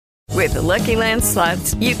With the Lucky Land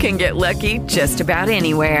Slots, you can get lucky just about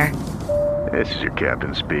anywhere. This is your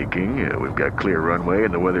captain speaking. We've got clear runway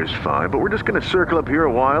and the weather's fine, but we're just going to circle up here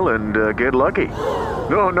a while and get lucky.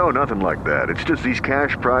 No, nothing like that. It's just these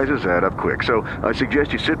cash prizes add up quick. So I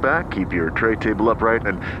suggest you sit back, keep your tray table upright,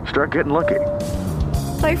 and start getting lucky.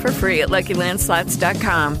 Play for free at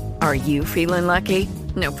LuckyLandSlots.com. Are you feeling lucky?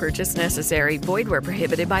 No purchase necessary. Void where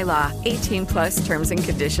prohibited by law. 18 plus terms and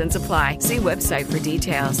conditions apply. See website for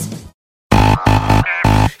details.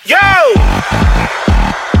 Yo!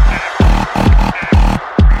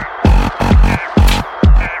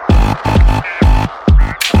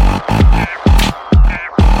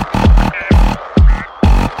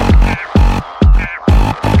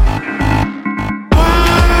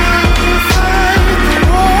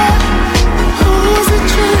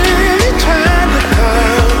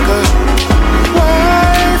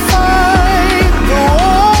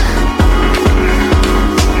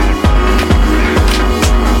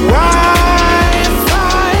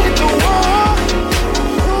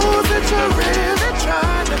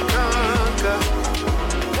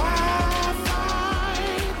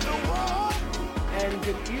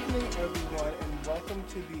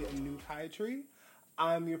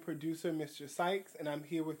 I'm your producer, Mr. Sykes, and I'm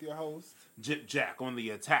here with your host, GypjaQ on the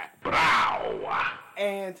attack.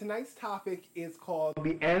 And tonight's topic is called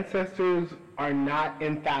The Ancestors Are Not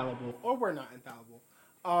Infallible, or We're Not Infallible.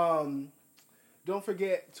 Don't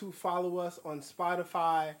forget to follow us on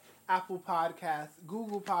Spotify, Apple Podcasts,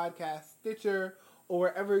 Google Podcasts, Stitcher, or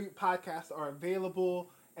wherever podcasts are available.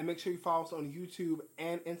 And make sure you follow us on YouTube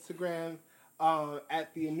and Instagram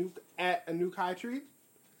at GypjaQ.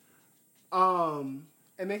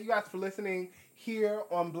 And thank you guys for listening here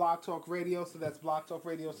on Blog Talk Radio. So that's Blog Talk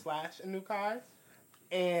Radio /Anukai.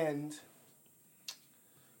 And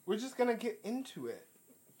we're just going to get into it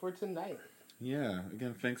for tonight. Yeah.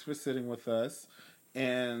 Again, thanks for sitting with us.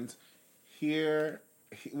 And here,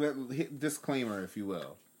 disclaimer, if you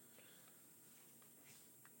will.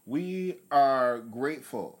 We are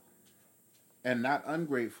grateful and not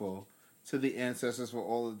ungrateful to the ancestors for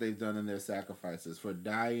all that they've done in their sacrifices, for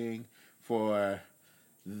dying, for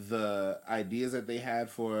the ideas that they had,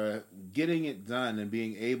 for getting it done and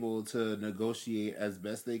being able to negotiate as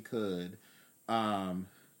best they could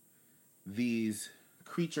these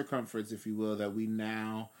creature comforts, if you will, that we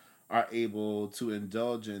now are able to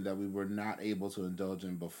indulge in that we were not able to indulge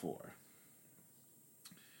in before.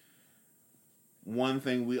 One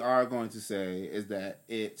thing we are going to say is that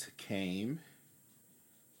it came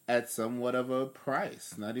at somewhat of a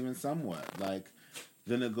price, not even somewhat. Like,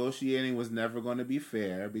 the negotiating was never going to be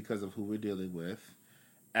fair because of who we're dealing with.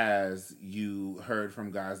 As you heard from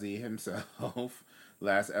Ghazi himself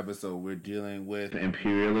last episode, we're dealing with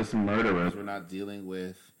imperialist murderers. We're not dealing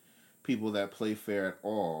with people that play fair at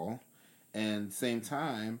all. And same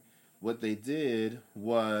time, what they did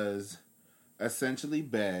was essentially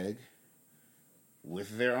beg,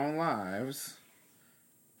 with their own lives,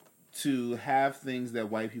 to have things that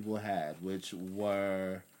white people had, which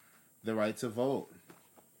were the right to vote,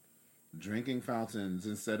 drinking fountains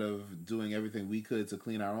instead of doing everything we could to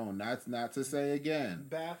clean our own. Not to say again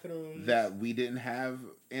bathrooms, that we didn't have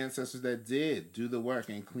ancestors that did do the work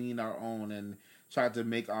and clean our own and tried to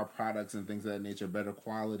make our products and things of that nature better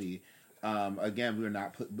quality. Again, we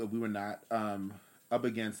were not up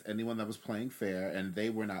against anyone that was playing fair, and they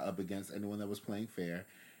were not up against anyone that was playing fair,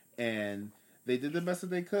 and they did the best that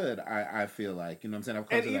they could. I feel like, you know what I'm saying? I've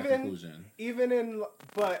come to that conclusion.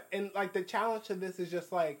 But the challenge to this is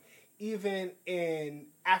just like, even in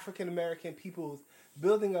African American peoples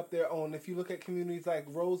building up their own, if you look at communities like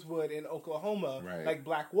Rosewood in Oklahoma, right, like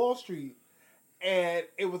Black Wall Street, and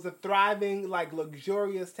it was a thriving, like,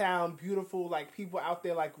 luxurious town, beautiful, like, people out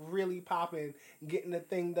there, like, really popping, getting the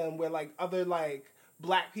thing done, where, like, other, like,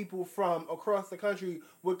 black people from across the country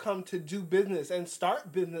would come to do business and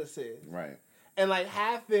start businesses. Right. And, like,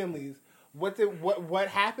 have families. What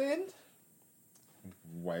happened?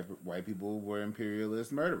 White people were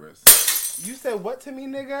imperialist murderers. You said what to me,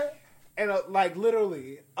 nigga? And,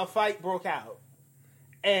 literally, a fight broke out.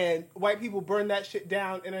 And white people burned that shit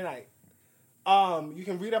down in a night. You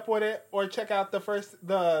can read up on it or check out the first,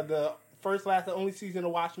 last, and only season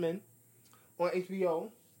of Watchmen on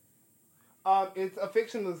HBO. It's a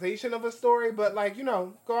fictionalization of a story, but,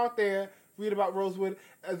 go out there, read about Rosewood.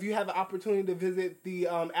 If you have the opportunity to visit the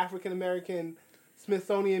African American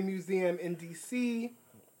Smithsonian Museum in D.C.,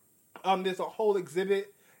 there's a whole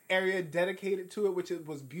exhibit area dedicated to it, which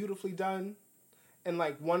was beautifully done and,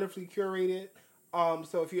 wonderfully curated.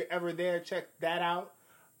 So if you're ever there, check that out.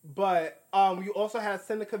 But you also have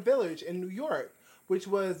Seneca Village in New York, which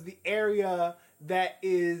was the area that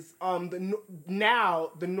is now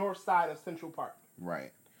the north side of Central Park.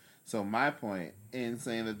 Right. So my point in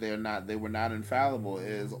saying that they were not infallible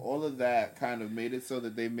is all of that kind of made it so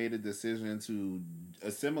that they made a decision to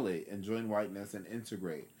assimilate and join whiteness and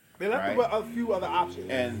integrate. They left a few other options.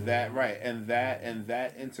 And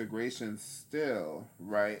that integration still,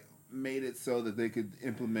 right, made it so that they could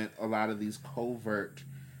implement a lot of these covert,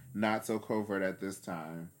 not so covert at this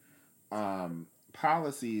time,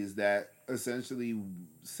 policies that essentially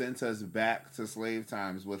sent us back to slave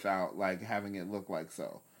times without like having it look like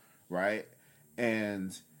so, right?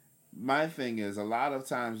 And my thing is, a lot of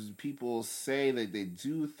times people say that they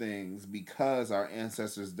do things because our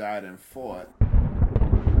ancestors died and fought,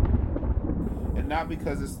 and not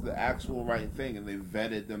because it's the actual right thing, and they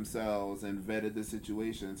vetted themselves and vetted the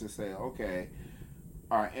situation to say, okay,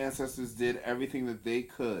 our ancestors did everything that they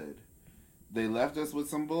could. They left us with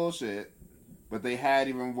some bullshit, but they had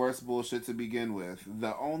even worse bullshit to begin with.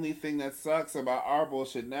 The only thing that sucks about our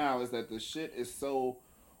bullshit now is that the shit is so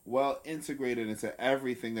well integrated into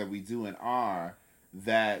everything that we do and are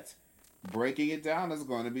that breaking it down is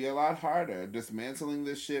going to be a lot harder. Dismantling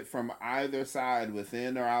this shit from either side,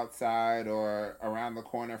 within or outside or around the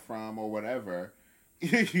corner from or whatever,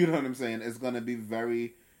 you know what I'm saying, is going to be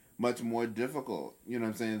very much more difficult, you know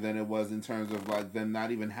what I'm saying, than it was in terms of like them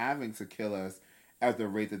not even having to kill us at the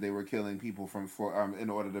rate that they were killing people in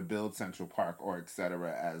order to build Central Park or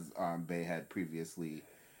etc. as Bay had previously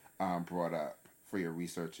brought up for your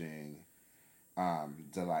researching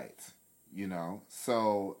delight, you know.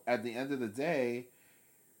 So at the end of the day,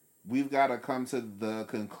 we've got to come to the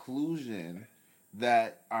conclusion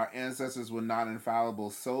that our ancestors were not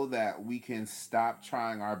infallible so that we can stop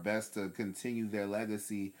trying our best to continue their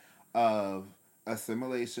legacy of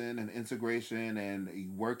assimilation and integration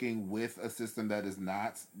and working with a system that is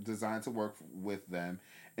not designed to work with them,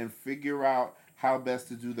 and figure out how best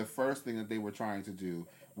to do the first thing that they were trying to do,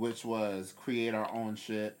 which was create our own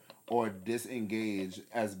shit or disengage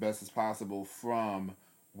as best as possible from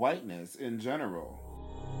whiteness in general.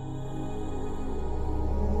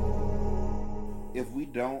 If we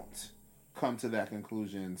don't come to that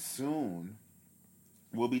conclusion soon,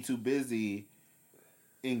 we'll be too busy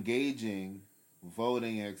engaging,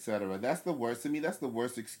 voting, etc. That's the worst. To me, that's the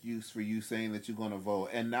worst excuse for you saying that you're going to vote.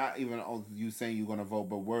 And not even you saying you're going to vote,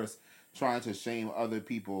 but worse, trying to shame other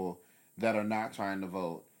people that are not trying to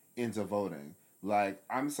vote into voting. Like,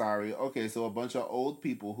 I'm sorry. Okay, so a bunch of old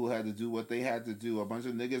people who had to do what they had to do, a bunch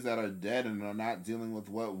of niggas that are dead and are not dealing with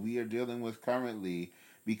what we are dealing with currently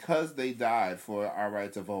because they died for our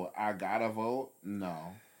right to vote. I gotta vote?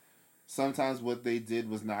 No. Sometimes what they did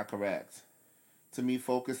was not correct. To me,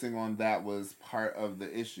 focusing on that was part of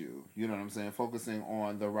the issue. You know what I'm saying? Focusing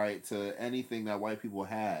on the right to anything that white people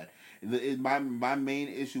had. My main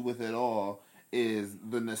issue with it all is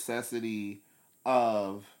the necessity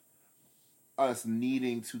of us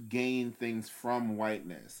needing to gain things from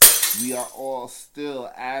whiteness. We are all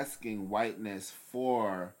still asking whiteness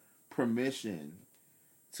for permission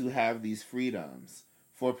to have these freedoms,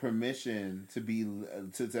 for permission to be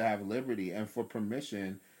to have liberty, and for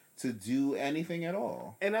permission to do anything at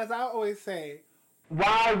all. And as I always say,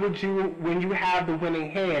 why would you, when you have the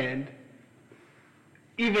winning hand,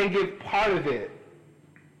 even give part of it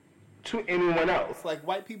to anyone else? Like,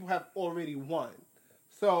 white people have already won.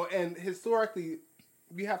 So, and historically,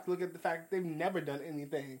 we have to look at the fact that they've never done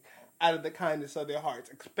anything out of the kindness of their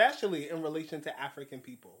hearts, especially in relation to African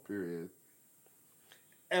people. Period.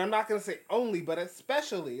 And I'm not going to say only, but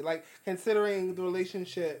especially, like, considering the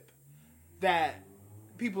relationship that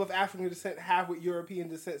people of African descent have with European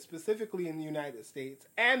descent, specifically in the United States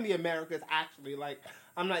and the Americas, actually. Like,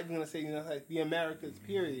 I'm not even going to say, like, the Americas,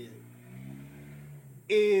 period,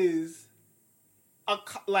 is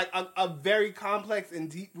a very complex and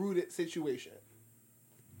deep-rooted situation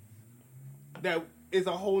that is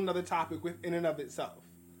a whole nother topic within and of itself.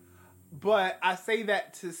 But I say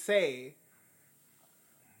that to say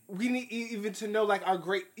we need even to know, like,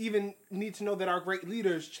 need to know that our great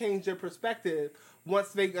leaders changed their perspective once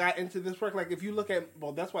they got into this work. Like, if you look at,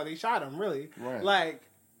 well, that's why they shot him, really. Right. Like,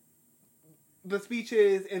 the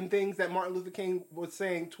speeches and things that Martin Luther King was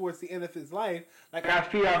saying towards the end of his life, like, I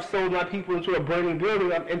fear I've sold my people into a burning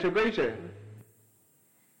building of integration.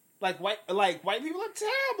 Like white people are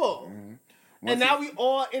terrible. Mm-hmm. And now we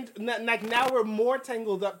all, now we're more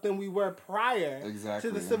tangled up than we were prior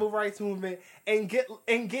to the civil rights movement, and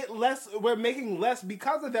get less. We're making less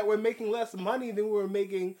because of that. We're making less money than we were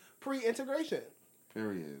making pre-integration.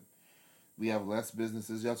 Period. We have less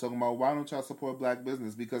businesses. Y'all talking about, why don't y'all support black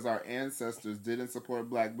business? Because our ancestors didn't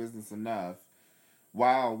support black business enough.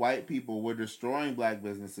 while white people were destroying black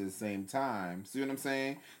businesses at the same time. See what I'm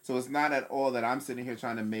saying? So it's not at all that I'm sitting here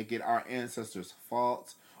trying to make it our ancestors'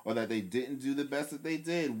 fault or that they didn't do the best that they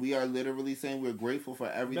did. We are literally saying we're grateful for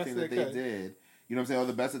everything that they did. You know what I'm saying? Or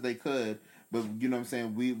the best that they could. But you know what I'm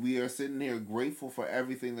saying? We are sitting here grateful for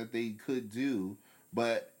everything that they could do.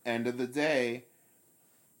 But end of the day,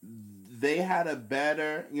 they had a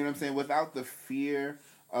better, you know what I'm saying, without the fear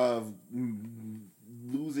of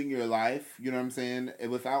losing your life, you know what I'm saying,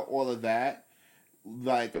 and without all of that,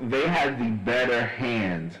 like, they had the better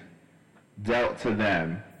hand dealt to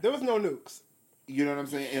them. There was no nukes. You know what I'm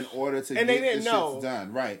saying? In order to and get they didn't the know. shits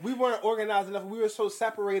done. Right. We weren't organized enough. We were so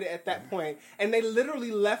separated at that point. And they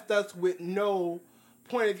literally left us with no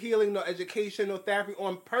point of healing, no education, no therapy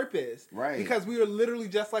on purpose. Right. Because we were literally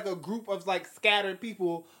just like a group of like scattered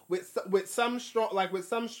people with some strong, like with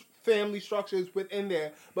some family structures within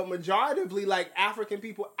there. But majoritively, like African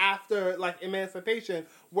people after like emancipation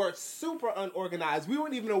were super unorganized. We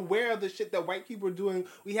weren't even aware of the shit that white people were doing.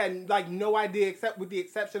 We had like no idea, except with the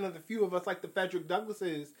exception of the few of us, like the Frederick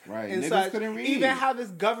Douglasses, right? And Niggas such, couldn't read. Even how this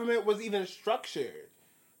government was even structured.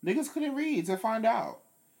 Niggas couldn't read to find out.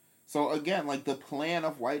 So again, like, the plan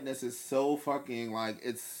of whiteness is so fucking, like,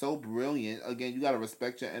 it's so brilliant. Again, you gotta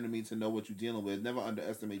respect your enemy to know what you're dealing with. Never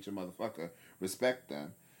underestimate your motherfucker. Respect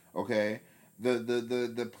them. Okay?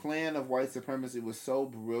 The plan of white supremacy was so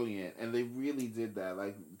brilliant, and they really did that.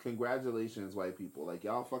 Like, congratulations, white people. Like,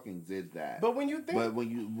 y'all fucking did that. But when you think, but when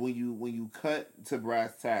you cut to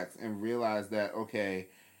brass tacks and realize that, okay,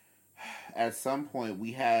 at some point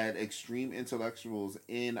we had extreme intellectuals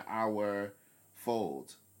in our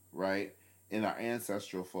fold, right? In our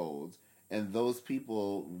ancestral folds, and those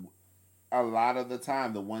people, a lot of the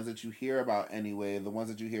time, the ones that you hear about anyway, the ones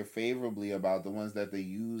that you hear favorably about, the ones that they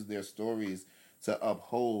use their stories to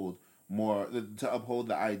uphold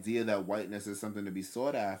the idea that whiteness is something to be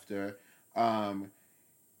sought after,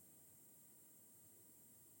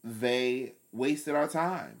 they wasted our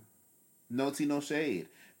time. No tea, no shade.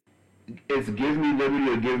 It's give me liberty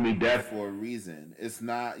or give me death for a reason. It's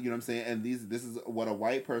not, you know what I'm saying? And this is what a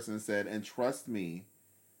white person said, and trust me,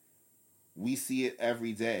 we see it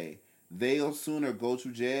every day. They'll sooner go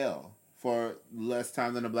to jail for less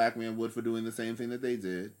time than a black man would for doing the same thing that they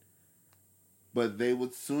did. But they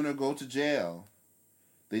would sooner go to jail.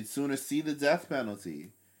 They'd sooner see the death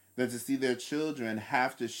penalty than to see their children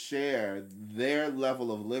have to share their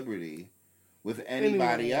level of liberty with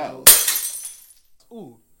anybody else.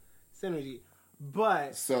 Ooh, synergy.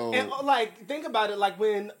 But, so, and like, think about it, like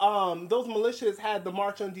when those militias had the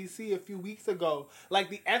march on DC a few weeks ago, like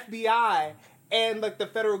the FBI and like the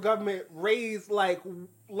federal government raised like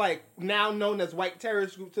now known as white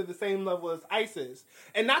terrorist group to the same level as ISIS.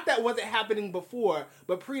 And not that wasn't happening before,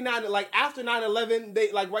 but after 9/11,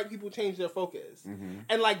 they like white people changed their focus. Mm-hmm.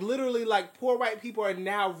 And like literally like poor white people are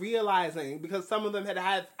now realizing, because some of them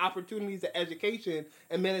had opportunities at education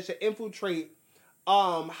and managed to infiltrate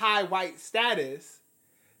high white status,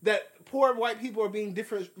 that poor white people are being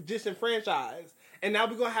disenfranchised. And now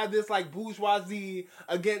we're gonna have this like bourgeoisie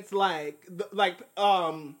against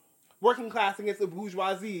working class against the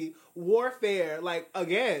bourgeoisie warfare, like,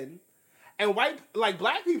 again. And white, like,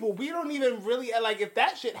 black people, we don't even really, like, if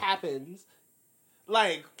that shit happens,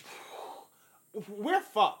 like, we're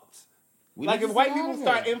fucked. Like, if white people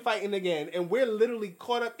start infighting again, and we're literally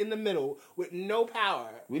caught up in the middle with no power.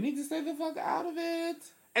 We need to stay the fuck out of it.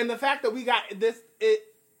 And the fact that we got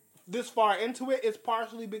this far into it is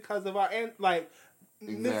partially because of our,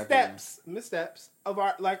 missteps of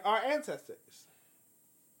our ancestors.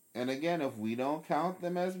 And again, if we don't count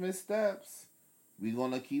them as missteps, we're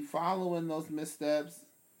going to keep following those missteps.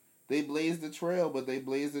 They blazed the trail, but they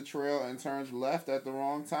blazed the trail and turned left at the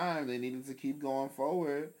wrong time. They needed to keep going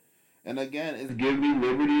forward. And again, it's give me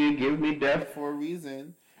liberty and give me death for a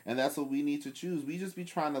reason. And that's what we need to choose. We just be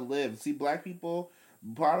trying to live. See, black people,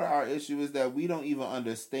 part of our issue is that we don't even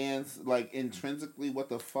understand, like, intrinsically what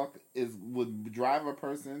the fuck would drive a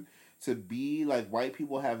person to be like white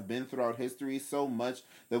people have been throughout history so much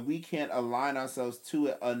that we can't align ourselves to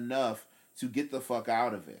it enough to get the fuck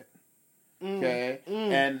out of it. Okay?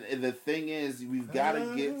 And the thing is, we've got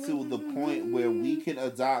to get to the point where we can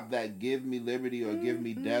adopt that give me liberty or give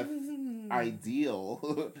me death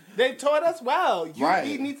ideal. They taught us well. Right.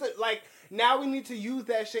 We need to, like, now we need to use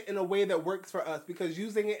that shit in a way that works for us, because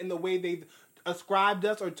using it in the way they've ascribed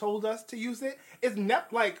us or told us to use it is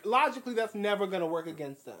logically that's never going to work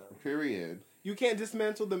against them. Period. You can't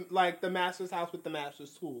dismantle the master's house with the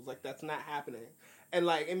master's tools. Like, that's not happening. And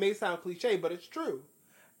like, it may sound cliche, but it's true.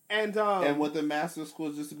 And with the master's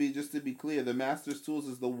tools, just to be clear, the master's tools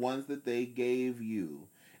is the ones that they gave you.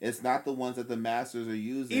 It's not the ones that the masters are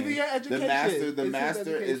using. Even your education. The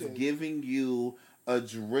master is giving you a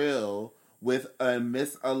drill with a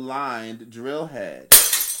misaligned drill head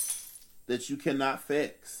that you cannot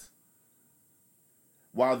fix,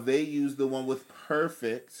 while they use the one with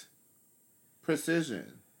perfect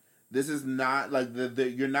precision. This is not like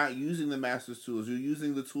you're not using the master's tools. You're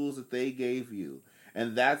using the tools that they gave you,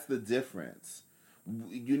 and that's the difference.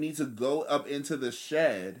 You need to go up into the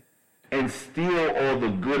shed and steal all the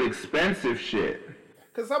good, expensive shit.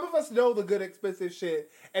 Because some of us know the good, expensive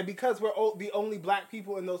shit, and because we're the only black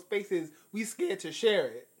people in those spaces, we scared to share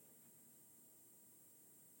it.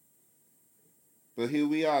 But here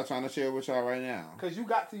we are trying to share it with y'all right now. Because you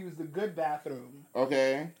got to use the good bathroom.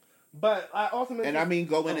 Okay. But I ultimately... And I mean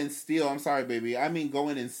go in and steal. I'm sorry, baby. I mean go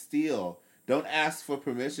in and steal. Don't ask for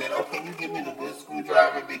permission. Oh, can you give me the good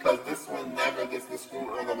screwdriver? Because this one never gets the screw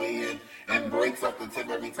all the way in and breaks up the tip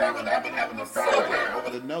every time. And I've been having to follow her over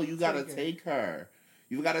the... No, you got to take her.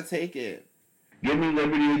 You got to take it. Give me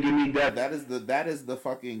liberty or give me death. That is the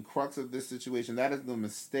fucking crux of this situation. That is the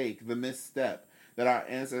mistake, the misstep that our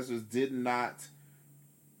ancestors did not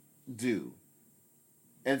do.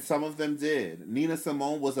 And some of them did. Nina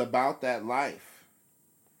Simone was about that life.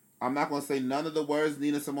 I'm not going to say none of the words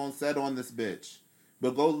Nina Simone said on this bitch.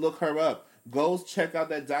 But go look her up. Go check out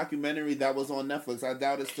that documentary that was on Netflix. I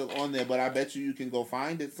doubt it's still on there, but I bet you can go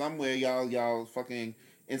find it somewhere, y'all fucking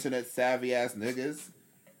internet savvy ass niggas.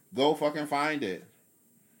 Go fucking find it.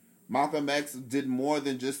 Malcolm X did more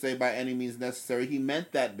than just say by any means necessary. He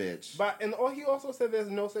meant that bitch. And he also said there's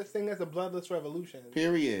no such thing as a bloodless revolution.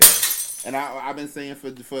 Period. And I've been saying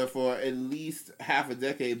for at least half a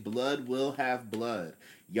decade, blood will have blood.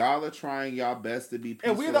 Y'all are trying y'all best to be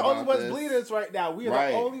peaceful. And we're the only ones bleeding right now. We're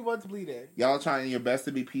the only ones bleeding. Y'all are trying your best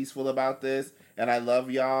to be peaceful about this. And I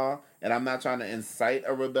love y'all. And I'm not trying to incite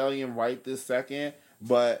a rebellion right this second.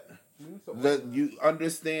 But you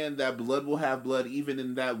understand that blood will have blood, even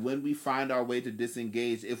in that when we find our way to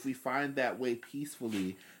disengage, if we find that way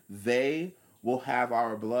peacefully, they will have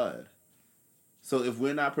our blood. So if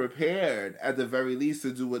we're not prepared, at the very least,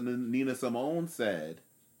 to do what Nina Simone said,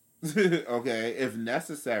 okay, if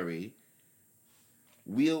necessary,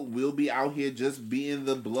 we'll be out here just being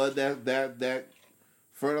the blood that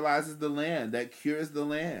fertilizes the land, that cures the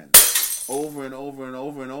land, over and over and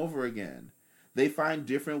over and over again. They find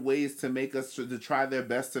different ways to make us, to try their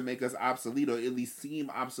best to make us obsolete, or at least seem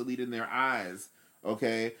obsolete in their eyes,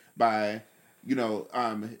 okay, by...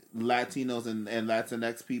 Latinos and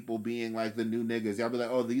Latinx people being like the new niggas. Y'all be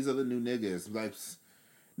like, oh, these are the new niggas. Like,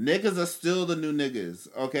 niggas are still the new niggas,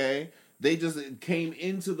 okay? They just came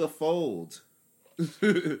into the fold. Of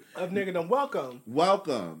niggerdom.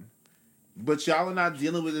 Welcome. But y'all are not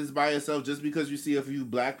dealing with this by yourself just because you see a few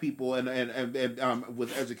black people and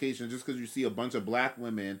with education, just because you see a bunch of black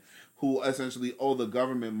women who essentially owe the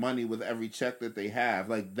government money with every check that they have.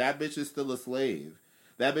 Like, that bitch is still a slave.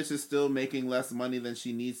 That bitch is still making less money than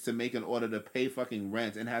she needs to make in order to pay fucking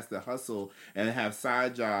rent, and has to hustle and have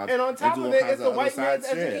side jobs. And on top of it, it's the white man's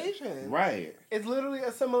education. Right. It's literally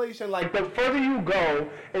assimilation. Like, the further you go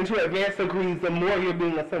into advanced degrees, the more you're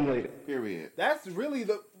being assimilated. Period. That's really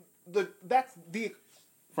that's the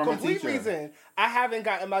From complete reason I haven't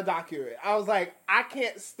gotten my doctorate. I was like, I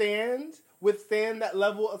can't withstand that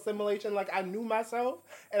level of assimilation. Like, I knew myself,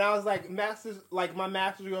 and I was like, my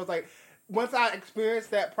master's degree, I was like, once I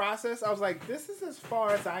experienced that process, I was like, this is as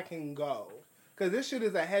far as I can go. Because this shit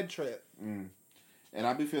is a head trip. Mm. And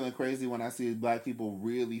I be feeling crazy when I see black people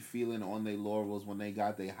really feeling on their laurels when they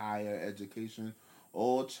got their higher education.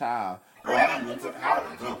 Oh, child. Oh, I went to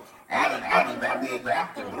college. I done got me a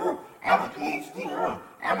doctor. I'm a PhD.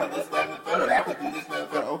 I'm a this, that, and the third. I could do this, that, and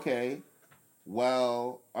the third. Okay.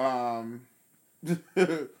 Well,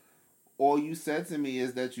 all you said to me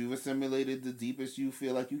is that you've assimilated the deepest you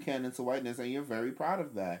feel like you can into whiteness, and you're very proud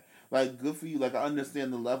of that. Like, good for you. Like, I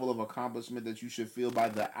understand the level of accomplishment that you should feel by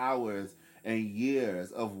the hours and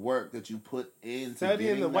years of work that you put into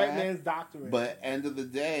studying the white man's doctorate. But end of the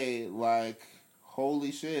day, like,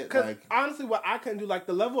 holy shit. Because honestly, what I couldn't do, like,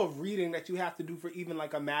 the level of reading that you have to do for even,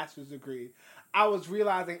 like, a master's degree, I was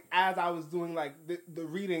realizing as I was doing, like, the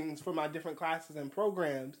readings for my different classes and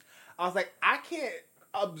programs, I was like, I can't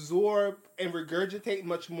absorb and regurgitate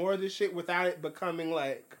much more of this shit without it becoming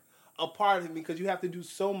like a part of me, because you have to do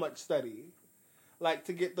so much study like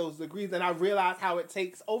to get those degrees. And I realized how it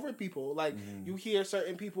takes over people. Like, you hear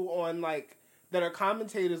certain people on like that are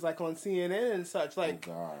commentators like on CNN and such, like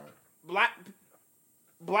black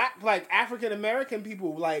like African American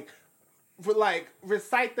people like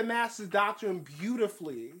recite the master's doctrine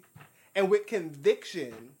beautifully and with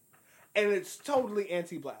conviction, and it's totally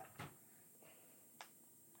anti-black.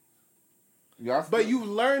 But you've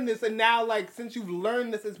learned this, and now, like, since you've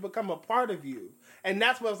learned this, it's become a part of you. And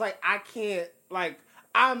that's what I was like, I can't, like,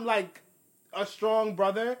 I'm, like, a strong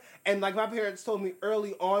brother, and, like, my parents told me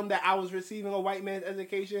early on that I was receiving a white man's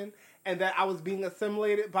education and that I was being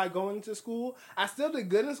assimilated by going to school. I still did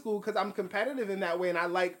good in school because I'm competitive in that way, and I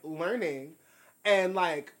like learning. And,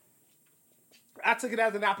 like, I took it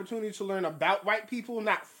as an opportunity to learn about white people,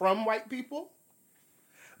 not from white people.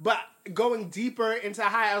 But going deeper into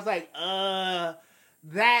high, I was like,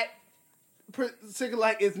 that particular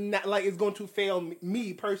like is not like is going to fail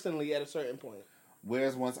me personally at a certain point.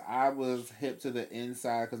 Whereas once I was hip to the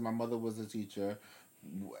inside, because my mother was a teacher,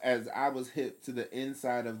 as I was hip to the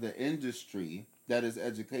inside of the industry that is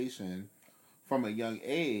education from a young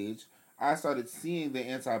age, I started seeing the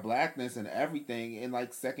anti-blackness and everything in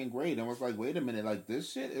like second grade, and was like, wait a minute, like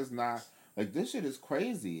this shit is not. Like, this shit is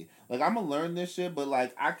crazy. Like, I'm gonna learn this shit, but,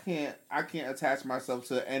 like, I can't attach myself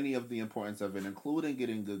to any of the importance of it, including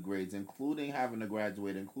getting good grades, including having to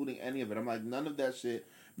graduate, including any of it. I'm like, none of that shit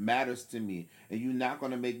matters to me. And you're not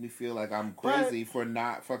gonna make me feel like I'm crazy for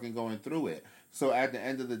not fucking going through it. So, at the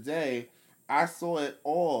end of the day, I saw it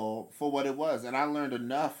all for what it was. And I learned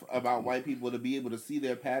enough about white people to be able to see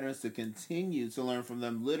their patterns, to continue to learn from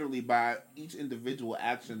them literally by each individual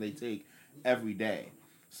action they take every day.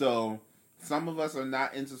 So... some of us are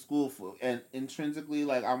not into school for, and intrinsically,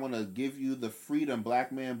 like, I want to give you the freedom,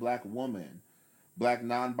 black man, black woman, black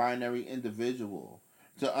non-binary individual,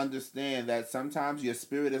 to understand that sometimes your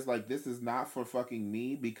spirit is like, this is not for fucking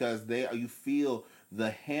me, because you feel the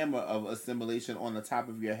hammer of assimilation on the top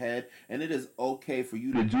of your head, and it is okay for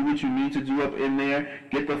you to do what you need to do up in there,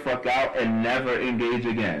 get the fuck out, and never engage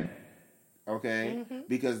again. Okay? Mm-hmm.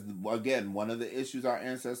 Because, again, one of the issues our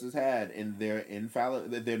ancestors had in their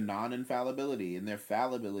non-infallibility, in their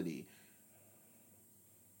fallibility,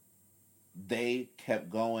 they kept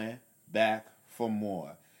going back for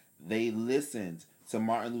more. They listened to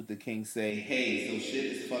Martin Luther King say, hey, so shit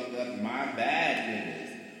is fucked up, my bad,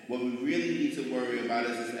 niggas. What we really need to worry about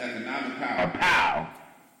is this economic power. Pow!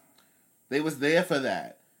 They was there for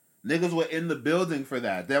that. Niggas were in the building for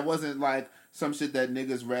that. That wasn't like some shit that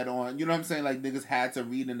niggas read on. You know what I'm saying? Like, niggas had to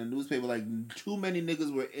read in the newspaper. Like, too many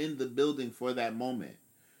niggas were in the building for that moment.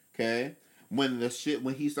 Okay? When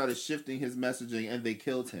he started shifting his messaging and they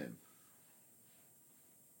killed him.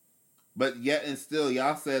 But yet and still,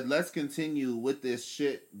 y'all said, let's continue with this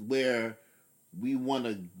shit where we want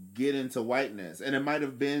to get into whiteness. And it might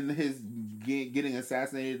have been his getting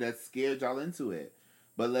assassinated that scared y'all into it.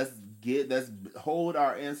 But let's hold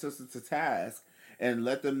our ancestors to task and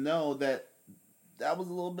let them know that was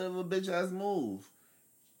a little bit of a bitch-ass move.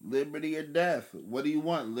 Liberty or death. What do you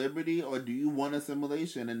want? Liberty, or do you want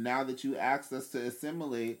assimilation? And now that you asked us to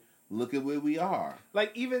assimilate, look at where we are.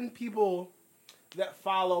 Like, even people that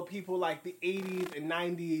follow people like the 80s and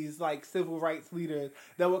 90s, like, civil rights leaders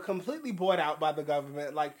that were completely bought out by the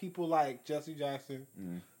government. Like, people like Jesse Jackson.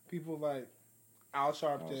 People like Al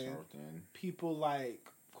Sharpton. People like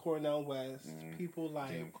Cornel West. People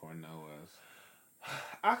like... Damn, Cornel West.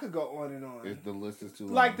 I could go on and on. If the list is too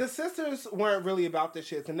long. Like, the sisters weren't really about the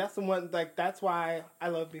shits, and that's the one, like, that's why I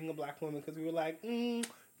love being a black woman, because we were like,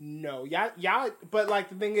 no. Y'all, but, like,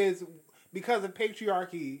 the thing is, because of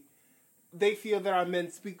patriarchy, they feel that our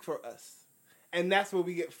men speak for us. And that's where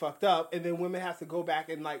we get fucked up, and then women have to go back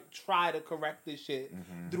and, like, try to correct this shit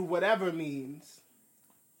through whatever means.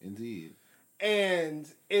 Indeed. And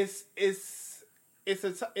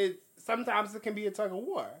sometimes it can be a tug of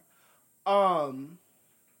war.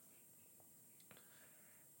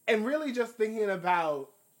 And really just thinking about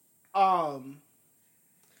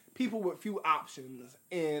people with few options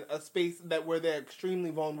in a space where they're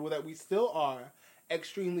extremely vulnerable, that we still are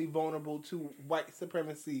extremely vulnerable to white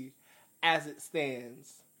supremacy as it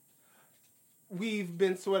stands. We've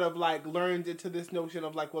been sort of like learned into this notion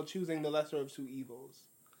of like, well, choosing the lesser of two evils.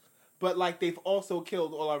 But like they've also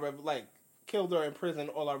killed all our killed or imprisoned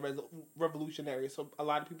all our revolutionaries. So a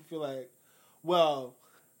lot of people feel like, well,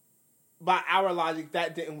 by our logic,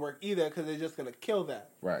 that didn't work either because they're just going to kill them.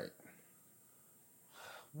 Right.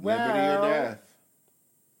 Well, liberty or death.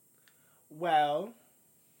 Well,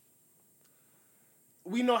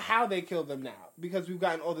 we know how they killed them now because we've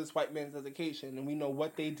gotten all this white man's education and we know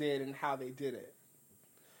what they did and how they did it.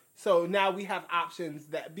 So now we have options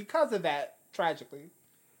that, because of that, tragically,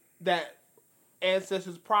 that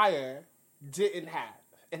ancestors prior didn't have,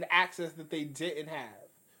 and access that they didn't have,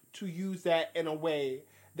 to use that in a way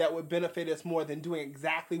that would benefit us more than doing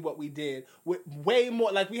exactly what we did. With way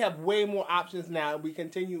more, like we have way more options now, and we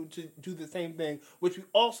continue to do the same thing, which we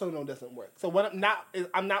also know doesn't work. So what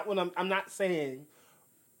I'm not saying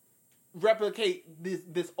replicate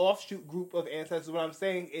this offshoot group of ancestors. What I'm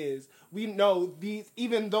saying is, we know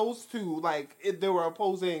even those two, like, there were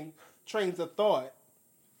opposing trains of thought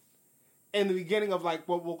in the beginning of, like,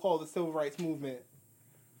 what we'll call the civil rights movement.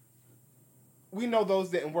 We know those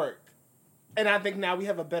didn't work. And I think now we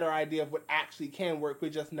have a better idea of what actually can work. We're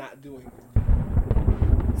just not doing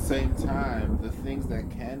it. Same time, the things that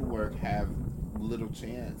can work have little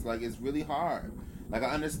chance. Like, it's really hard. Like, I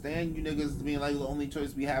understand you niggas being like, the only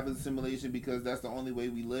choice we have is assimilation because that's the only way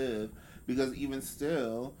we live. Because even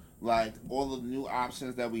still, like, all the new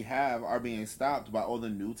options that we have are being stopped by all the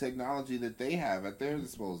new technology that they have at their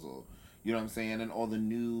disposal. You know what I'm saying? And all the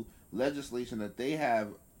new legislation that they have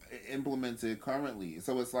implemented currently.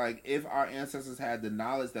 So it's like, if our ancestors had the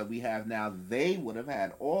knowledge that we have now, they would have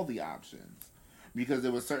had all the options. Because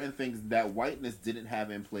there were certain things that whiteness didn't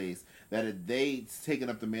have in place, that they taken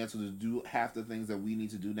up the mantle to do half the things that we need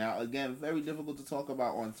to do now. Again, very difficult to talk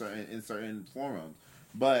about in certain forums.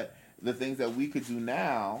 But the things that we could do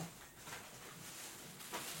now,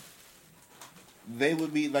 they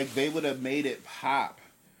would be like, they would have made it pop.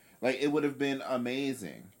 Like, it would have been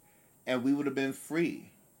amazing. And we would have been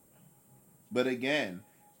free. But again,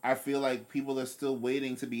 I feel like people are still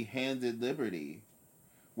waiting to be handed liberty.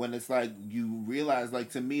 When it's like, you realize,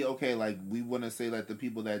 like, to me, okay, like, we want to say, like, the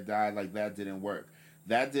people that died, like, that didn't work.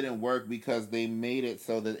 That didn't work because they made it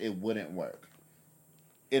so that it wouldn't work.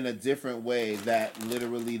 In a different way that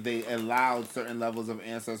literally they allowed certain levels of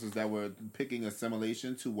ancestors that were picking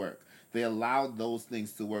assimilation to work. They allowed those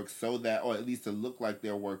things to work so that, or at least to look like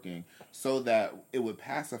they're working, so that it would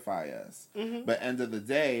pacify us. Mm-hmm. But end of the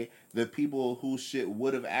day, the people whose shit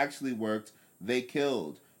would have actually worked, they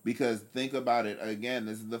killed. Because think about it, again,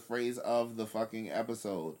 this is the phrase of the fucking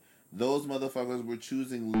episode. Those motherfuckers were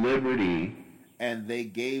choosing liberty, and they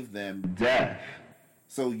gave them death.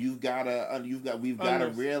 So we've got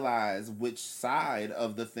to realize which side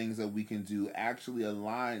of the things that we can do actually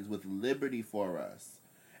aligns with liberty for us,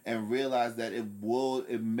 and realize that it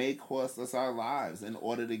may cost us our lives in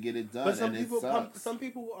order to get it done. But some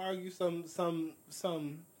people will argue some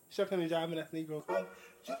shucking and jiving that's Negro.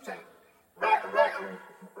 Right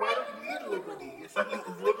we need liberty. Is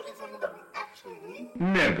liberty something that we actually need?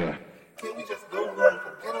 Never. Can we just go along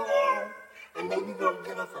to get along, and maybe they'll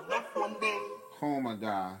give us enough one day? Oh my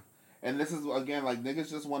God. And this is, again, like, niggas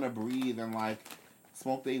just want to breathe and, like,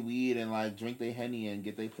 smoke their weed and, like, drink their Henny and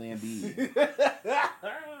get their Plan B.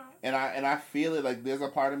 And I feel it. Like, there's a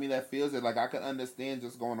part of me that feels it. Like, I could understand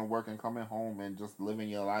just going to work and coming home and just living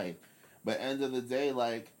your life. But end of the day,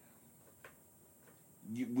 like,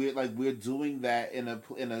 we're doing that in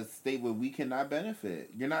a state where we cannot benefit.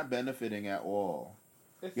 You're not benefiting at all.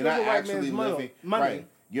 You're not actually living. Right.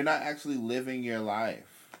 You're not actually living your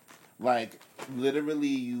life. Like, literally,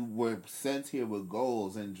 you were sent here with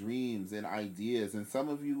goals and dreams and ideas, and some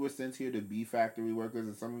of you were sent here to be factory workers,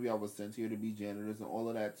 and some of y'all were sent here to be janitors and all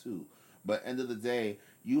of that too. But end of the day,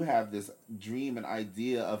 you have this dream and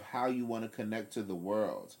idea of how you want to connect to the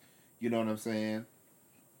world. You know what I'm saying?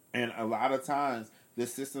 And a lot of times,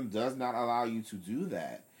 this system does not allow you to do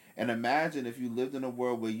that. And imagine if you lived in a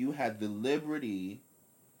world where you had the liberty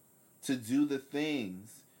to do the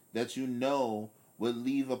things that you know would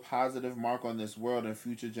leave a positive mark on this world and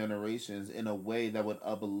future generations in a way that would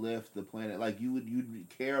uplift the planet. Like, you'd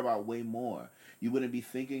care about way more. You wouldn't be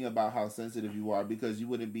thinking about how sensitive you are because you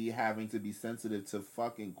wouldn't be having to be sensitive to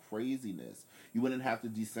fucking craziness. You wouldn't have to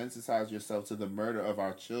desensitize yourself to the murder of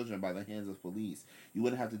our children by the hands of police. You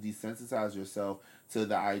wouldn't have to desensitize yourself to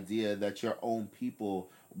the idea that your own people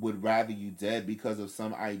would rather you dead because of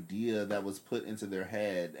some idea that was put into their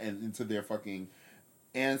head and into their fucking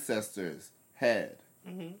ancestors' head.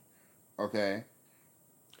 Mm-hmm. Okay?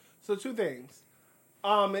 So two things.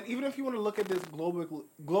 And even if you want to look at this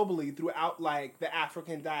globally throughout, like, the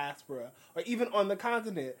African diaspora, or even on the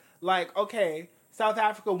continent, like, okay, South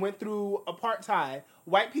Africa went through apartheid.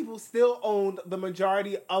 White people still owned the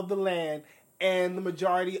majority of the land and the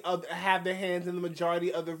majority of have their hands in the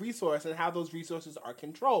majority of the resource and how those resources are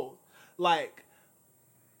controlled. Like,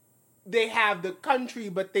 they have the country,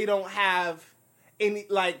 but they don't have any,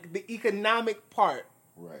 like, the economic part.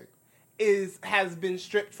 Right. Has been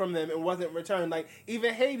stripped from them and wasn't returned. Like,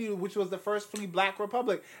 even Haiti, which was the first free black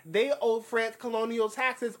republic, they owed France colonial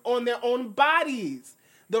taxes on their own bodies.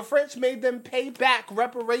 The French made them pay back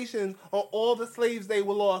reparations on all the slaves they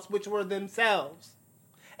were lost, which were themselves.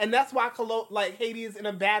 And that's why Haiti is in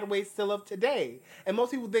a bad way still of today. And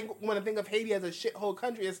most people want to think of Haiti as a shithole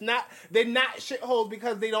country. It's not. They're not shitholes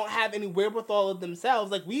because they don't have any wherewithal of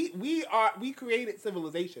themselves. Like, we created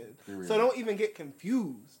civilization. So don't even get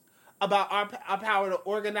confused. about our power to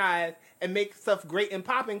organize and make stuff great and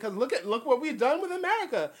popping. Because look what we've done with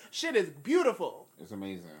America. Shit is beautiful. It's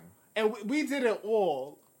amazing. And we did it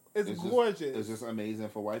all. It's gorgeous. It's just amazing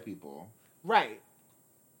for white people. Right.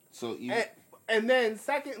 So and then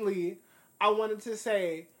secondly, I wanted to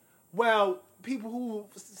say, well, people who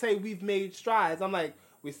say we've made strides, I'm like,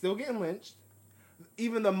 we're still getting lynched.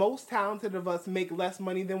 Even the most talented of us make less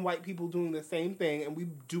money than white people doing the same thing, and we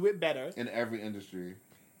do it better. In every industry.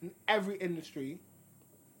 In every industry.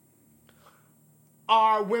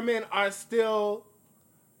 Our women are still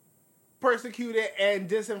persecuted and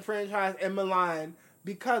disenfranchised and maligned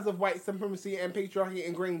because of white supremacy and patriarchy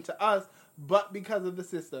ingrained to us, but because of the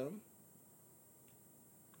system.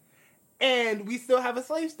 And we still have a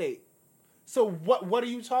slave state. So what are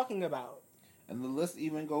you talking about? And the list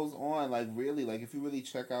even goes on. Like, really, like, if you really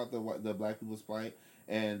check out the black people's plight,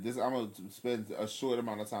 and this, I'm going to spend a short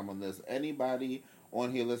amount of time on this. Anybody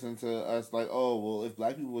on here listening to us like, oh, well, if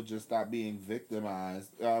black people would just stop being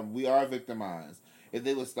victimized, we are victimized. If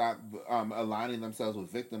they would stop aligning themselves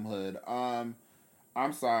with victimhood,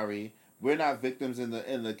 I'm sorry. We're not victims in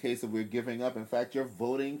the case of we're giving up. In fact, you're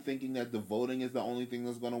voting, thinking that the voting is the only thing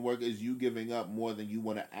that's going to work, is you giving up more than you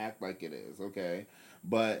want to act like it is, okay?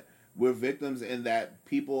 But we're victims in that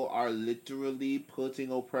people are literally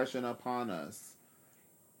putting oppression upon us,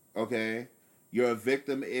 okay? You're a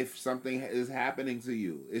victim if something is happening to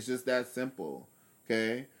you. It's just that simple,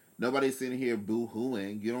 okay? Nobody's sitting here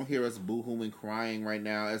boo-hooing. You don't hear us boo-hooing, crying right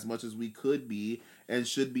now as much as we could be and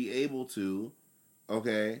should be able to,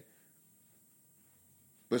 okay?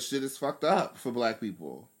 But shit is fucked up for black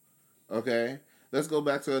people, okay? Let's go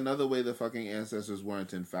back to another way the fucking ancestors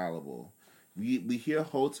weren't infallible. We hear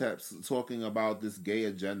hoteps talking about this gay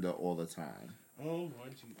agenda all the time. Oh,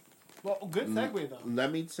 well, good segue, though.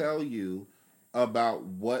 Let me tell you about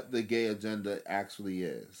what the gay agenda actually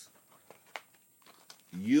is.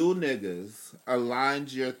 You niggas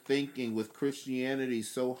aligned your thinking with Christianity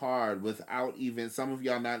so hard without even, some of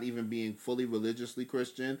y'all not even being fully religiously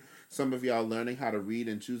Christian, some of y'all learning how to read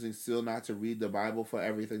and choosing still not to read the Bible for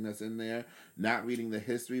everything that's in there, not reading the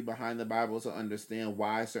history behind the Bible to understand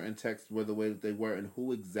why certain texts were the way that they were and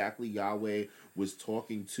who exactly Yahweh was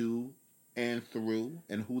talking to and through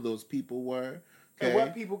and who those people were. Okay. And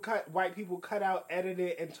white people cut out,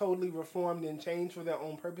 edited, and totally reformed and changed for their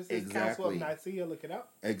own purposes. Exactly. Council of Nicaea, look it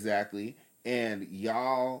up. Exactly. And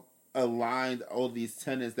y'all aligned all these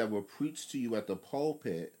tenets that were preached to you at the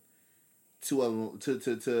pulpit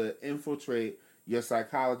to infiltrate your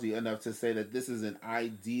psychology enough to say that this is an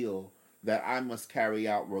ideal that I must carry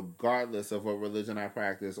out regardless of what religion I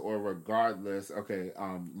practice or regardless,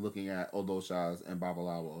 looking at Odoshas and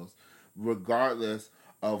Babalawos, regardless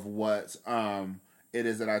of what it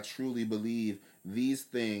is that I truly believe, these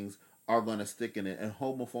things are going to stick in it. And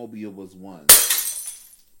homophobia was one.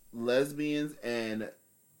 Lesbians and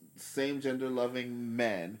same gender loving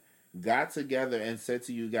men got together and said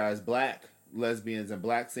to you guys, black lesbians and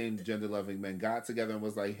black same gender loving men got together and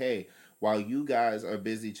was like, hey, while you guys are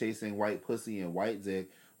busy chasing white pussy and white dick,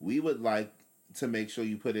 we would like to make sure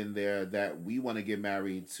you put in there that we want to get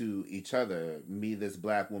married to each other. Me, this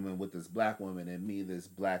black woman with this black woman, and me, this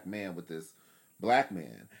black man with this black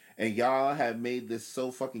man. And y'all have made this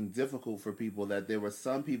so fucking difficult for people that there were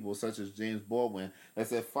some people, such as James Baldwin, that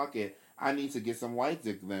said, fuck it, I need to get some white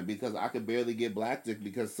dick then, because I could barely get black dick,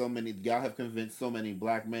 because so many, y'all have convinced so many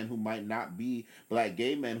black men who might not be, black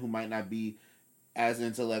gay men who might not be as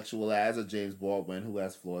intellectual as a James Baldwin, who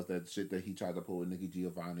has flaws, that shit that he tried to pull with Nikki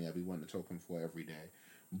Giovanni, I be wanting to choke him for every day.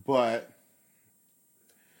 But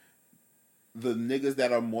the niggas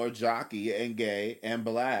that are more jockey and gay and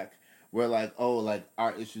black were like, oh, like,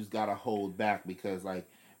 our issues gotta hold back because, like,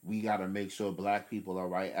 we gotta make sure black people are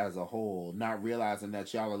right as a whole, not realizing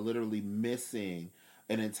that y'all are literally missing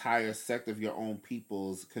an entire sect of your own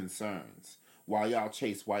people's concerns while y'all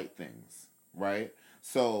chase white things, right?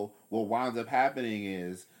 So what winds up happening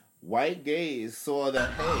is white gays saw that,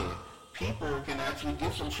 hey, people can actually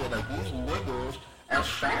get some shit, like these niggas are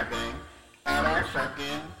shopping at our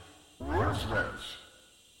fucking Roosevelts.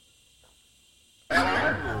 At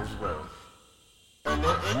our Roosevelts. And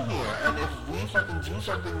they're in here, and if we fucking do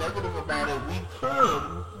something negative about it, we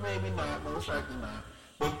could, maybe not, most likely not,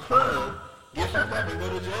 but could get fucked up and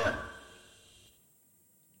go to jail.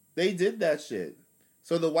 They did that shit.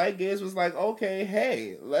 So the white gays was like, okay,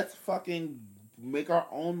 hey, let's fucking make our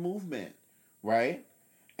own movement, right?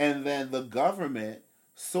 And then the government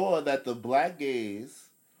saw that the black gays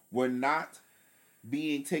were not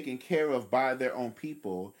being taken care of by their own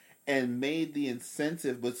people and made the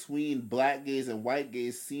incentive between black gays and white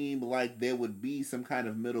gays seem like there would be some kind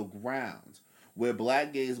of middle ground, where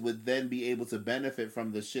black gays would then be able to benefit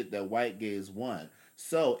from the shit that white gays want.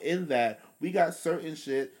 So in that, we got certain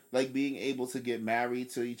shit like being able to get married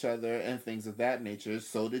to each other and things of that nature.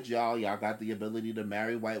 So did y'all. Y'all got the ability to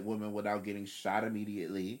marry white women without getting shot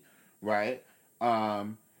immediately, right?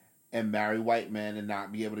 And marry white men and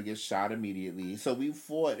not be able to get shot immediately. So we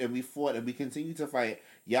fought and we continue to fight.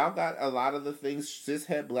 Y'all got a lot of the things,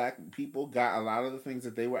 cishet black people got a lot of the things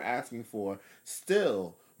that they were asking for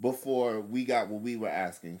still before we got what we were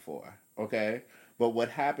asking for, okay? But what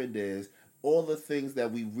happened is all the things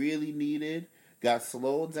that we really needed got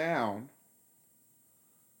slowed down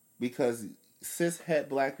because cishet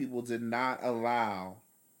black people did not allow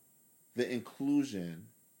the inclusion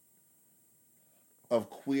of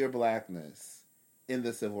queer blackness in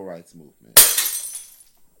the civil rights movement.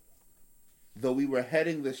 Though we were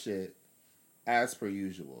heading the shit as per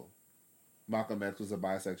usual. Malcolm X was a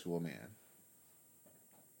bisexual man.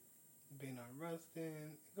 Being arrested,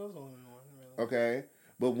 it goes on and on, really. Okay?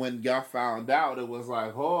 But when y'all found out, it was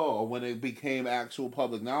like, oh, when it became actual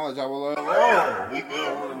public knowledge, I was like, oh,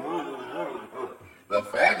 the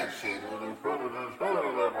faggot shit.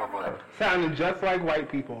 Sounding just like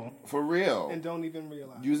white people. For real. And don't even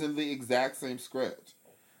realize. Using the exact same script.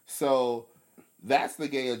 So, that's the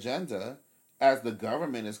gay agenda. As the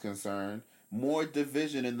government is concerned, more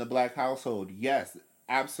division in the black household. Yes,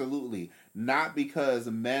 absolutely. Not because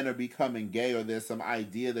men are becoming gay or there's some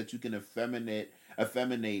idea that you can effeminate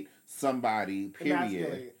somebody, period.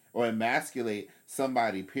 Emasculate. Or emasculate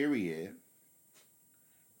somebody, period.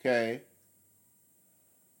 Okay?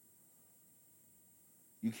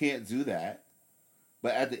 You can't do that.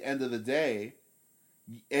 But at the end of the day,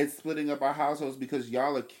 it's splitting up our households because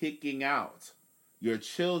y'all are kicking out your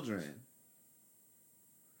children.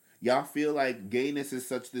 Y'all feel like gayness is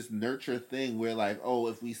such this nurture thing where like, oh,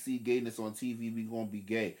 if we see gayness on TV, we gonna be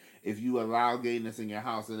gay. If you allow gayness in your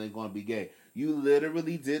house, then they're gonna be gay. You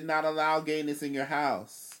literally did not allow gayness in your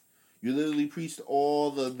house. You literally preached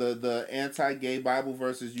all the anti-gay Bible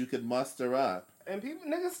verses you could muster up. And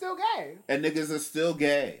niggas still gay. And niggas are still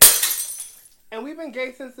gay. And we've been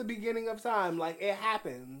gay since the beginning of time. Like, it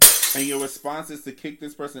happens. And your response is to kick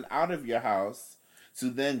this person out of your house to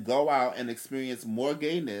then go out and experience more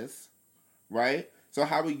gayness, right? So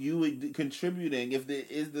how are you contributing if there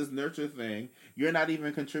is this nurture thing? You're not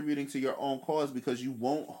even contributing to your own cause because you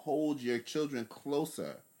won't hold your children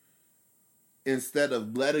closer instead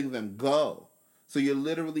of letting them go. So you're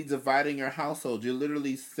literally dividing your household. You're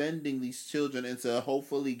literally sending these children into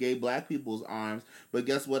hopefully gay black people's arms. But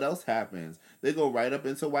guess what else happens? They go right up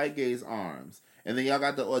into white gays' arms. And then y'all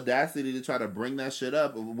got the audacity to try to bring that shit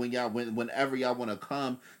up whenever y'all want to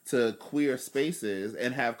come to queer spaces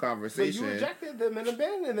and have conversation. So you rejected them and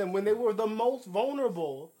abandoned them when they were the most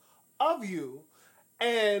vulnerable of you.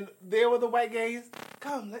 And there were the white gays,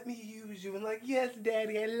 come, let me use you. And like, yes,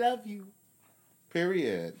 daddy, I love you.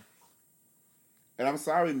 Period. And I'm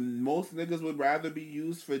sorry, most niggas would rather be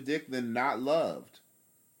used for dick than not loved.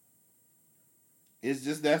 It's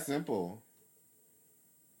just that simple.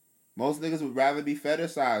 Most niggas would rather be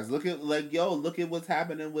fetishized. Look at what's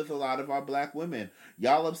happening with a lot of our black women.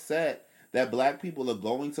 Y'all upset that black people are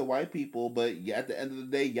going to white people, but at the end of the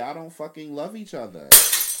day, y'all don't fucking love each other.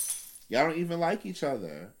 Y'all don't even like each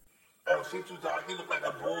other. Oh, she too dark. He look like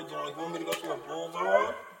a bulldog. You want me to go to a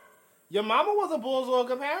bulldog? Your mama was a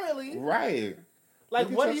bulldog, apparently. Right. Like,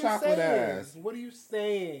 what are you saying? Ass. What are you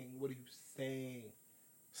saying? What are you saying?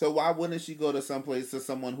 So why wouldn't she go to someplace to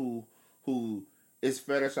someone who is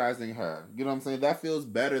fetishizing her? You know what I'm saying? That feels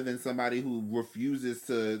better than somebody who refuses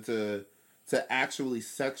to actually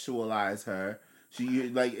sexualize her. She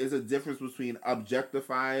it's a difference between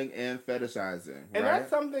objectifying and fetishizing. And right? that's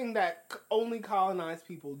something that only colonized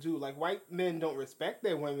people do. Like, white men don't respect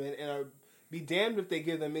their women and are be damned if they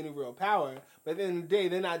give them any real power. But at the end of the day,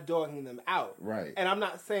 they're not dogging them out. Right. And I'm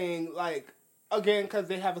not saying, like, again, because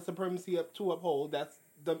they have a supremacy to uphold. That's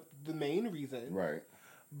the main reason. Right.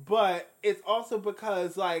 But it's also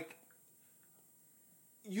because, like,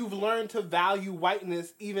 you've learned to value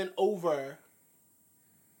whiteness even over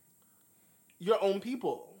your own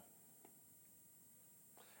people.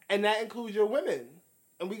 And that includes your women.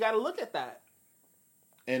 And we got to look at that.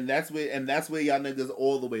 And that's where y'all niggas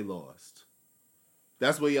all the way lost.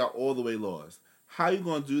 That's where y'all all the way lost. How you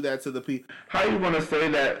gonna do that to the people? How you gonna say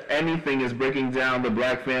that anything is breaking down the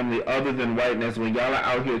black family other than whiteness when y'all are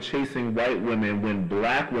out here chasing white women when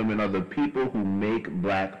black women are the people who make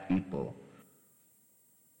black people?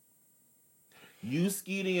 You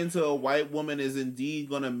skeeting into a white woman is indeed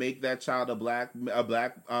gonna make that child a black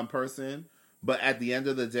person, but at the end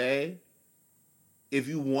of the day, if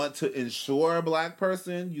you want to insure a black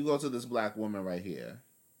person, you go to this black woman right here.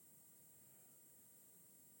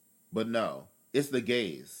 But no, it's the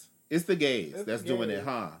gays. It's the gays that's doing it,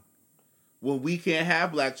 huh? When we can't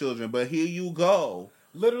have black children, but here you go.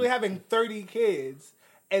 Literally having 30 kids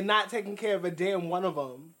and not taking care of a damn one of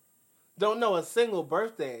them. Don't know a single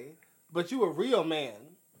birthday, but you a real man.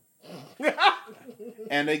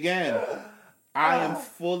 And again, I am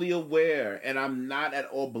fully aware, and I'm not at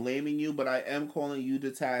all blaming you, but I am calling you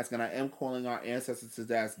to task, and I am calling our ancestors to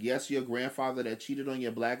task. Yes, your grandfather that cheated on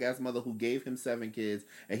your black-ass mother who gave him 7 kids,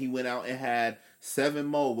 and he went out and had 7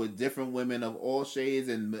 more with different women of all shades,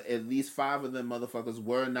 and at least 5 of them motherfuckers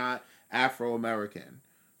were not Afro-American.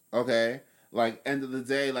 Okay? Like, end of the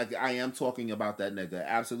day, like, I am talking about that nigga.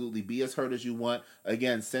 Absolutely. Be as hurt as you want.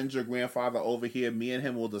 Again, send your grandfather over here. Me and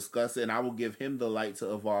him will discuss it, and I will give him the light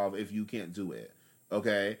to evolve if you can't do it.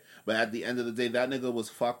 Okay? But at the end of the day, that nigga was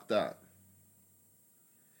fucked up.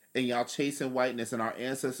 And y'all chasing whiteness, and our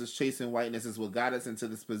ancestors chasing whiteness is what got us into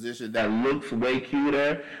this position that looks way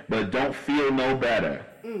cuter, but don't feel no better.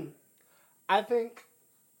 I think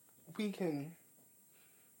we can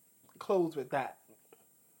close with that.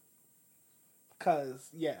 Because,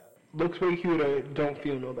 yeah, looks way cuter, don't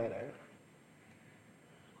feel no better.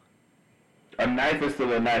 A knife is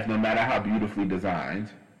still a knife, no matter how beautifully designed.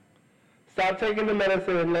 Stop taking the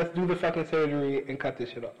medicine and let's do the fucking surgery and cut this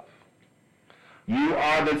shit off. You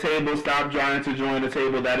are the table. Stop trying to join the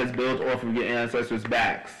table that is built off of your ancestors'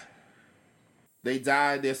 backs. They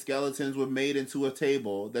died. Their skeletons were made into a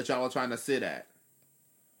table that y'all are trying to sit at.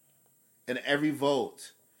 And every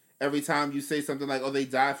vote, every time you say something like, oh, they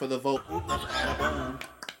died for the vote.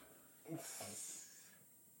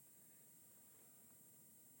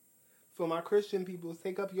 For my Christian people,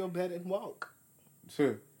 take up your bed and walk.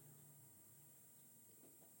 Sure.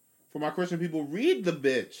 For my Christian people, read the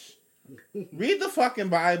bitch. Read the fucking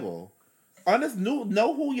Bible.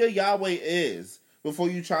 Know who your Yahweh is before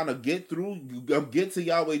you trying to get to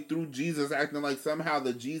Yahweh through Jesus, acting like somehow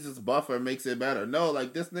the Jesus buffer makes it better. No,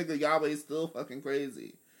 like, this nigga Yahweh is still fucking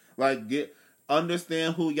crazy. Like,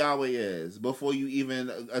 understand who Yahweh is before you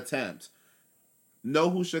even attempt. Know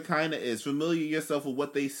who Shekinah is. Familiar yourself with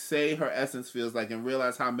what they say her essence feels like, and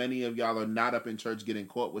realize how many of y'all are not up in church getting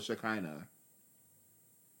caught with Shekinah.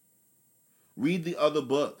 Read the other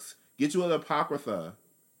books. Get you an Apocrypha.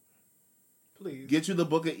 Please. Get you the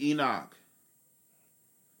Book of Enoch.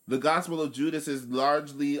 The Gospel of Judas is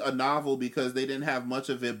largely a novel because they didn't have much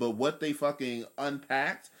of it, but what they fucking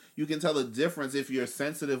unpacked, you can tell the difference if you're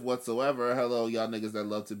sensitive whatsoever. Hello, y'all niggas that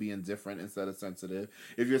love to be indifferent instead of sensitive.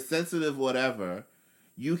 If you're sensitive, whatever,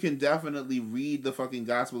 you can definitely read the fucking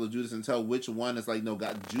Gospel of Judas and tell which one is like, no,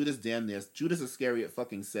 God, Judas damn near. Judas Iscariot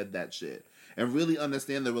fucking said that shit. And really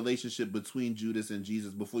understand the relationship between Judas and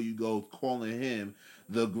Jesus before you go calling him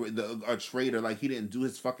a traitor like he didn't do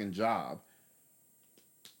his fucking job.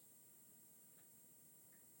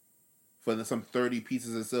 For some 30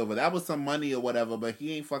 pieces of silver. That was some money or whatever, but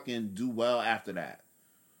he ain't fucking do well after that.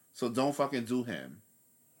 So don't fucking do him.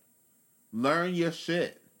 Learn your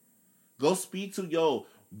shit. Go speak to,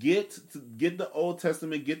 get the Old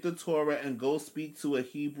Testament, get the Torah, and go speak to a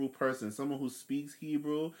Hebrew person. Someone who speaks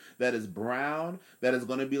Hebrew, that is brown, that is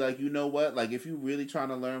going to be like, you know what? Like, if you really trying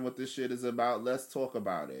to learn what this shit is about, let's talk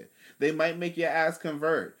about it. They might make your ass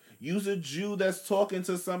convert. Use a Jew that's talking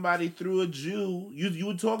to somebody through a Jew. You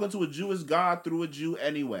were talking to a Jewish God through a Jew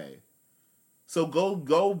anyway. So go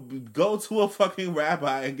to a fucking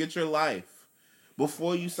rabbi and get your life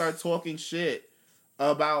before you start talking shit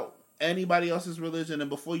about anybody else's religion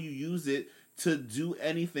and before you use it to do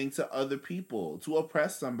anything to other people, to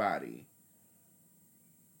oppress somebody.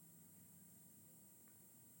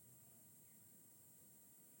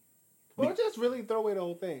 Or just really throw away the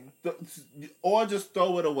whole thing. Or just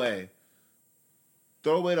throw it away.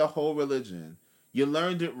 Throw away the whole religion. You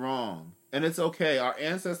learned it wrong. And it's okay. Our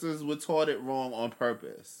ancestors were taught it wrong on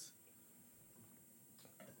purpose.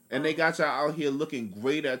 And they got y'all out here looking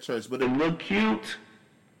great at church, but it look cute.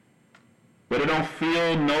 But it don't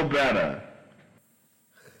feel no better.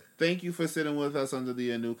 Thank you for sitting with us under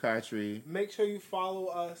the Anukai tree. Make sure you follow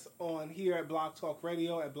us on here at Blog Talk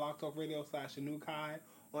Radio, at blogtalkradio.com/Anukai.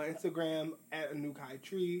 On Instagram at Anukai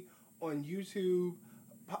Tree, on YouTube,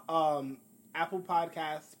 Apple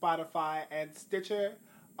Podcasts, Spotify, and Stitcher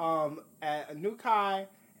at Anukai.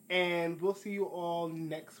 And we'll see you all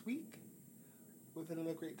next week with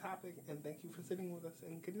another great topic. And thank you for sitting with us,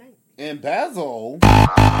 and good night. And Basil.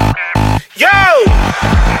 Yo!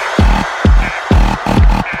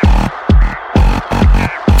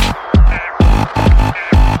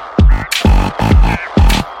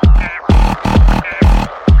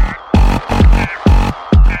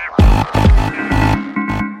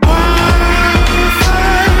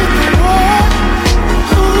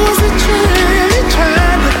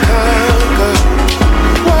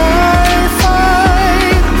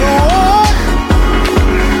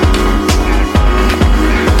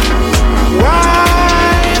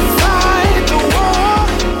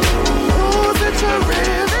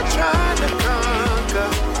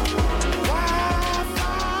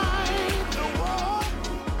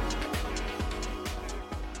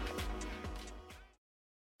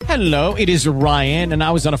 Hello, it is Ryan, and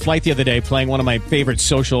I was on a flight the other day playing one of my favorite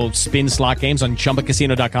social spin slot games on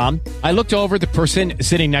ChumbaCasino.com. I looked over at the person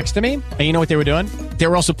sitting next to me, and you know what they were doing? They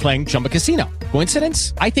were also playing Chumba Casino.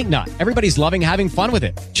 Coincidence? I think not. Everybody's loving having fun with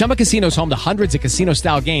it. Chumba Casino is home to hundreds of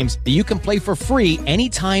casino-style games that you can play for free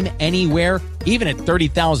anytime, anywhere, even at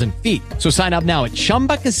 30,000 feet. So sign up now at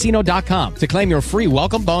ChumbaCasino.com to claim your free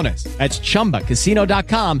welcome bonus. That's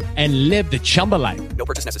ChumbaCasino.com and live the Chumba life. No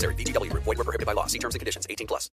purchase necessary. VGW Group. Void where prohibited by law. See terms and conditions. 18+.